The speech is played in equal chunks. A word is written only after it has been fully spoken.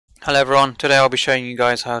Hello everyone, today I'll be showing you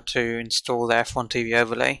guys how to install the F1 TV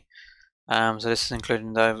overlay. So this is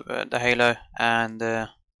including the Halo and the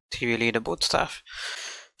TV leaderboard stuff.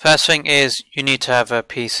 First thing is you need to have a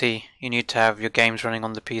PC, you need to have your games running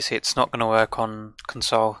on the PC. It's not going to work on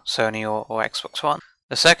console, Sony or Xbox One.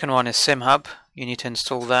 The second one is SimHub, you need to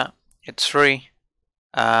install that. It's free,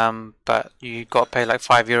 but you got to pay like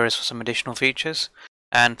 €5 for some additional features.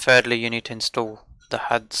 And thirdly, you need to install the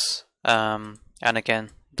HUDs, and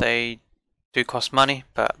again, they do cost money,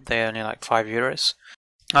 but they're only like €5.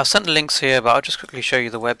 I'll send the links here, but I'll just quickly show you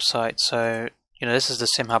the website. So, this is the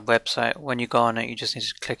SimHub website. When you go on it, you just need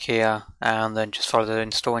to click here and then just follow the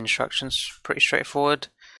install instructions. Pretty straightforward.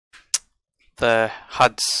 The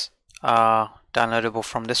HUDs are downloadable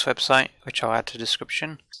from this website, which I'll add to the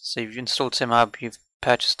description. So you've installed SimHub, you've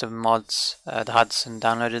purchased the mods, the HUDs, and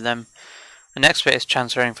downloaded them. The next bit is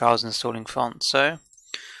transferring files and installing fonts. So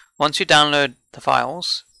once you download the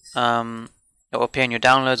files, it will appear in your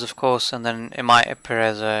downloads, of course, and then it might appear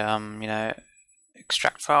as a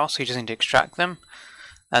extract file. So you just need to extract them,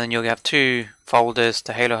 and then you'll have two folders: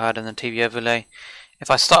 the Halo HUD and the TV overlay.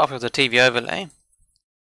 If I start off with the TV overlay,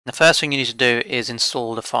 the first thing you need to do is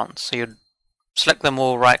install the fonts. So you select them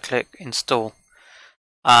all, right-click, install.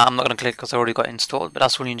 I'm not going to click because I already got it installed, but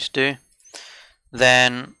that's all you need to do.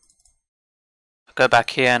 Then go back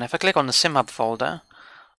here, and if I click on the SimHub folder,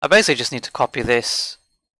 I basically just need to copy this,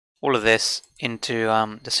 all of this, into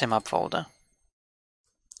the SimHub folder.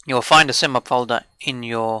 You'll find a SimHub folder in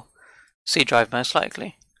your C drive most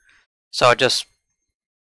likely. So I just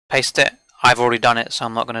paste it. I've already done it, so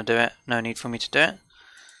I'm not going to do it. No need for me to do it.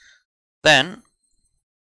 Then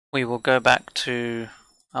we will go back to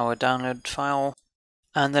our download file,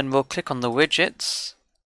 and then we'll click on the widgets.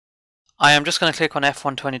 I am just going to click on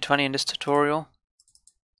F1 2020 in this tutorial,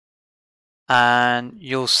 and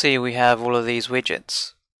you'll see we have all of these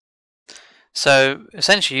widgets. So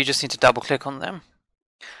essentially you just need to double click on them.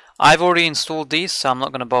 I've already installed these, so I'm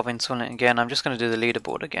not going to bother installing it again. I'm just going to do the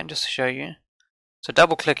leaderboard again just to show you. So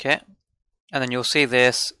double click it, and then you'll see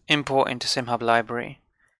this: import into SimHub library.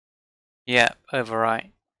 Yeah, overwrite.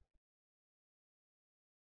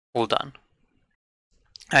 All done.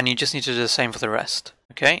 And you just need to do the same for the rest.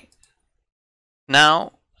 Okay.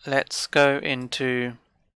 Now let's go into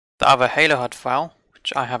the other Halo HUD file,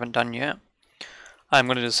 which I haven't done yet. I'm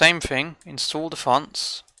going to do the same thing: install the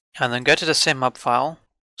fonts, and then go to the SimHub file,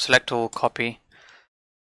 select all, copy,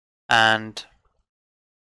 and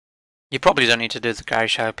you probably don't need to do the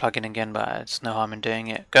Garage Shadow plugin again, but it's no harm in doing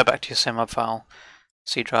it. Go back to your SimHub file,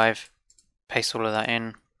 C drive, paste all of that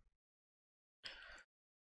in.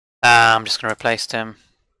 I'm just going to replace them.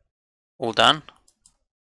 All done.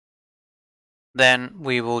 Then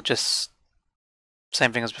we will just,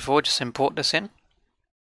 same thing as before, just import this in.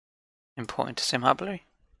 Import into SimHub.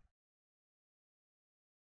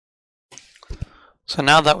 So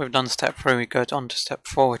now that we've done step 3, we go on to step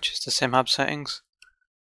 4, which is the SimHub settings.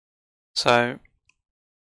 So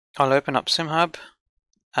I'll open up SimHub,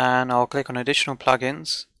 and I'll click on additional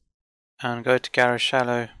plugins and go to Garage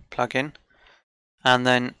Shadow plugin, and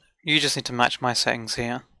then you just need to match my settings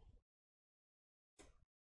here.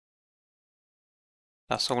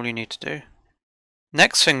 That's all you need to do.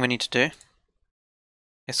 Next thing we need to do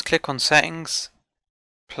is click on Settings,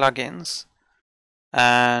 Plugins,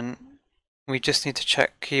 and we just need to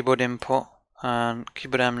check keyboard input, and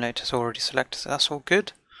keyboard emulator is already selected, so that's all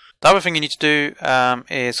good. The other thing you need to do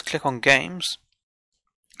is click on Games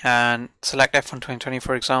and select F1 2020,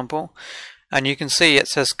 for example, and you can see it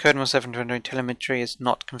says Code 720 telemetry is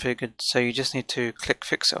not configured, so you just need to click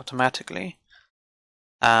Fix It automatically,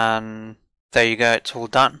 and there you go, it's all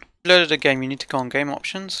done. Loaded a game, you need to go on Game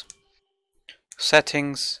Options,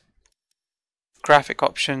 Settings, Graphic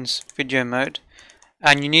Options, Video Mode,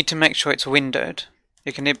 and you need to make sure it's windowed.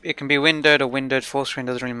 It can be windowed or windowed full screen,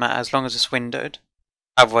 doesn't really matter as long as it's windowed.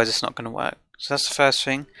 Otherwise it's not going to work. So that's the first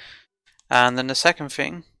thing. And then the second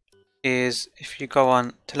thing is, if you go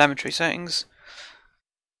on Telemetry Settings,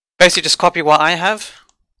 basically just copy what I have.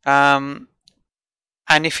 And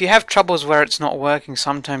if you have troubles where it's not working,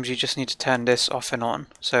 sometimes you just need to turn this off and on.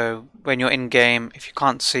 So when you're in game, if you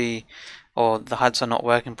can't see or the HUDs are not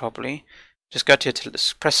working properly, just go to your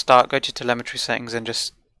press start, go to Telemetry Settings, and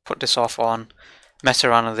just put this off on, mess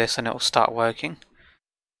around with this, and it will start working.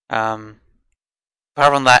 Apart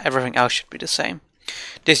from that, everything else should be the same.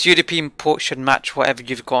 This UDP port should match whatever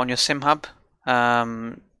you've got on your SimHub.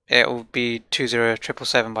 It will be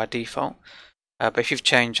 20777 by default. But if you've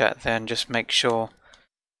changed that, then just make sure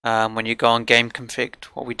when you go on game config,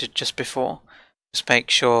 what we did just before, just make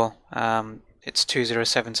sure it's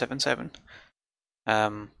 20777.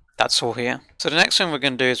 that's all here. So the next thing we're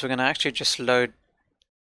going to do is we're going to actually just load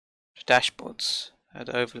the dashboards,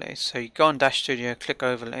 the overlays. So you go on Dash Studio, click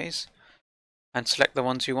overlays, and select the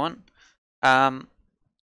ones you want. I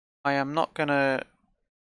am not going to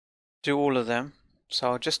do all of them,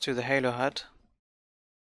 so I'll just do the Halo HUD.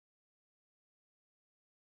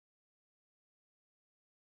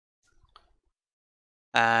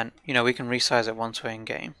 And you know, we can resize it once we're in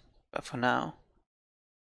game, but for now,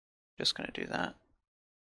 just going to do that.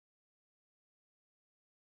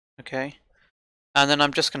 Okay, and then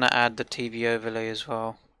I'm just going to add the TV overlay as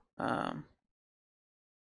well. There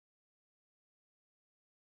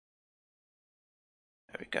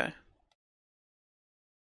we go.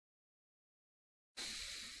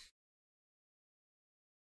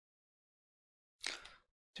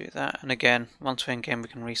 Do that, and again, once we're in game, we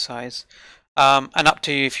can resize. And up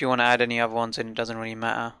to you if you want to add any other ones in, it doesn't really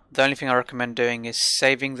matter. The only thing I recommend doing is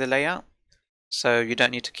saving the layout, so you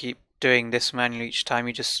don't need to keep doing this manually each time.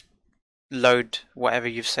 You just load whatever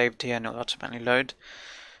you've saved here and it'll automatically load.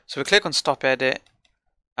 So we click on stop edit,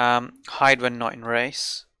 hide when not in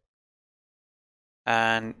race,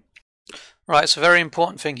 and right, so very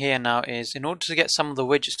important thing here now is in order to get some of the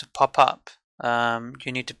widgets to pop up,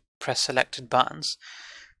 you need to press selected buttons.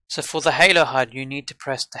 So for the Halo HUD, you need to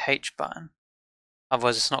press the H button,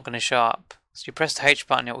 otherwise it's not going to show up. So you press the H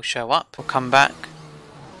button, it will show up. We'll come back.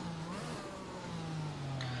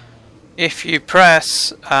 If you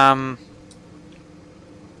press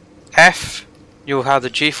F, you'll have the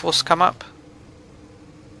G-force come up.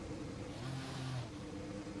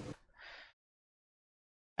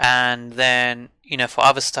 And then, you know, for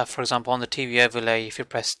other stuff, for example, on the TV overlay, if you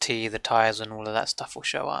press T, the tires and all of that stuff will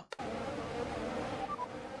show up.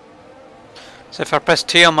 So if I press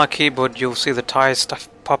T on my keyboard, you'll see the tires stuff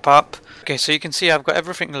pop up. Okay, so you can see I've got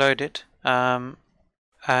everything loaded, and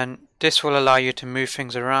this will allow you to move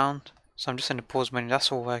things around. So I'm just in the pause menu, that's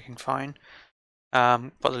all working fine.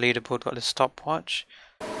 Got the leaderboard, got the stopwatch.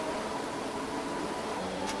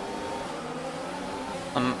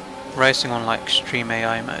 I'm racing on like extreme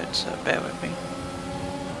AI mode, so bear with me.